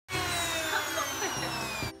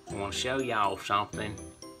gonna show y'all something.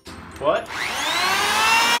 What?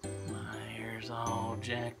 My hair's all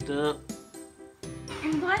jacked up.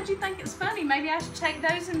 I'm glad you think it's funny. Maybe I should take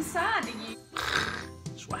those inside to you.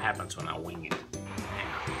 That's what happens when I wing it. Yeah.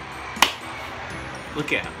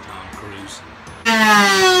 Look out, Tom Cruise.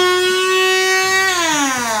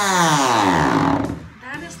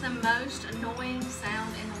 That is the most annoying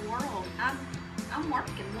sound in the world. I'm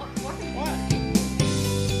working. What?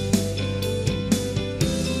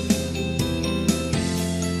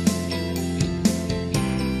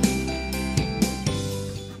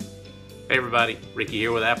 Hey everybody, Ricky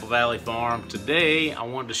here with Apple Valley Farm. Today I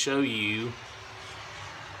wanted to show you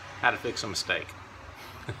how to fix a mistake.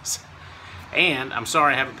 And I'm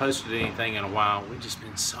sorry I haven't posted anything in a while. We've just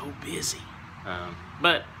been so busy.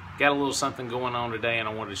 But got a little something going on today and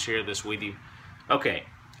I wanted to share this with you. Okay,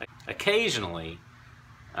 occasionally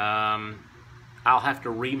I'll have to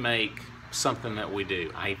remake something that we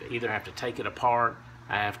do. I either have to take it apart,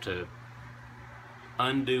 I have to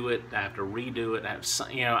undo it, I have to redo it.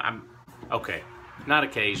 Okay, not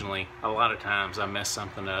occasionally. A lot of times I mess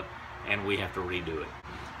something up and we have to redo it.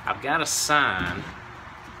 I've got a sign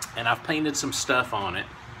and I've painted some stuff on it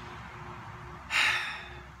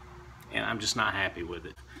and I'm just not happy with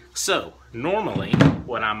it. So normally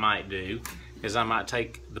what I might do is I might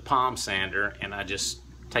take the palm sander and I just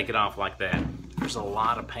take it off like that. There's a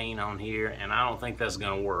lot of paint on here and I don't think that's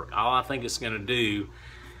gonna work. All I think it's gonna do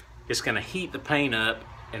is gonna heat the paint up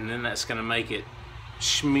and then that's gonna make it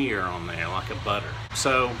smear on there like a butter.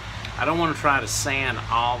 So I don't want to try to sand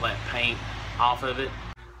all that paint off of it.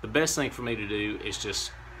 The best thing for me to do is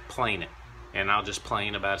just plane it, and I'll just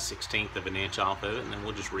plane about 1/16 of an inch off of it and then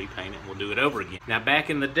we'll just repaint it and we'll do it over again. Now back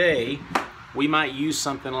in the day we might use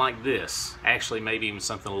something like this, actually maybe even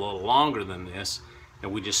something a little longer than this,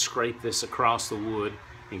 and we just scrape this across the wood.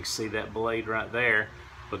 You can see that blade right there.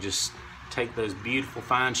 We'll just take those beautiful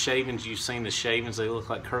fine shavings. You've seen the shavings, they look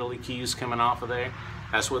like curly cues coming off of there.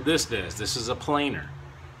 That's what this does. This is a planer.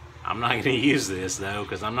 I'm not going to use this though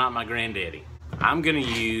because I'm not my granddaddy. I'm going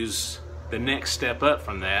to use the next step up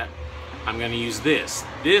from that. I'm going to use this.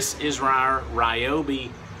 This is our Ryobi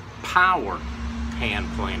Power Hand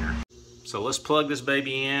Planer. So let's plug this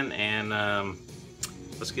baby in and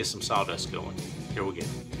let's get some sawdust going. Here we go.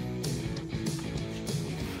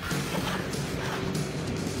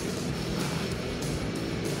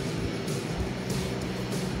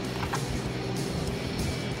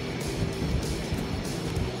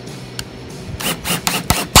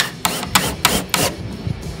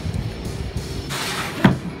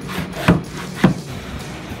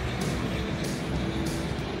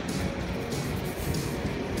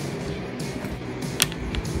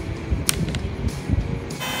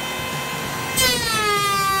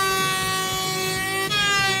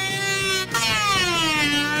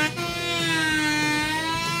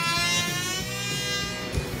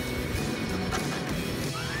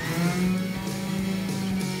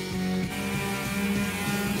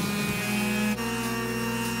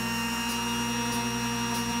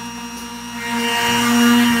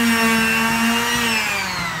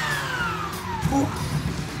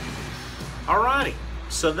 Alrighty,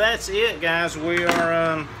 so that's it, guys.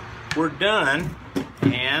 We're done,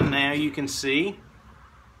 and now you can see.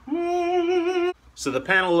 So the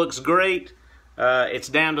panel looks great. It's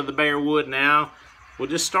down to the bare wood now. We'll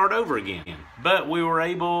just start over again. But we were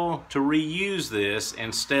able to reuse this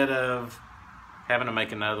instead of having to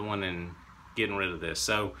make another one and getting rid of this.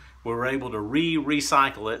 So we were able to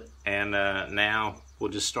recycle it, and now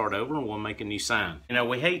we'll just start over and we'll make a new sign. You know,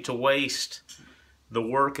 we hate to waste the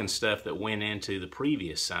work and stuff that went into the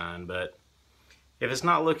previous sign, but if it's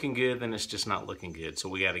not looking good, then it's just not looking good, so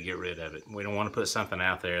we got to get rid of it. We don't want to put something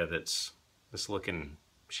out there that's looking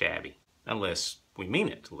shabby, unless we mean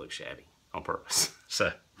it to look shabby on purpose.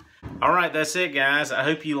 So, all right, that's it, guys. I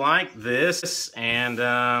hope you liked this, and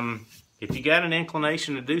if you got an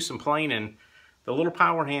inclination to do some planing, the little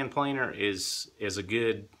Power Hand Planer is a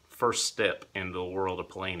good first step into the world of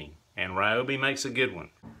planing, and Ryobi makes a good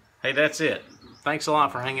one. Hey, that's it. Thanks a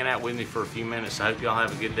lot for hanging out with me for a few minutes. I hope y'all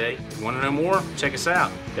have a good day. If you want to know more, check us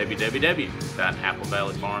out,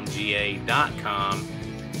 www.applevalleyfarmga.com,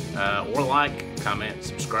 or like, comment,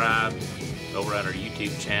 subscribe over at our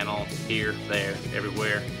YouTube channel, here, there,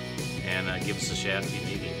 everywhere, and give us a shout if you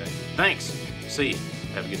need anything. Thanks. See you.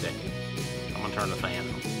 Have a good day. I'm going to turn the fan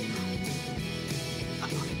on.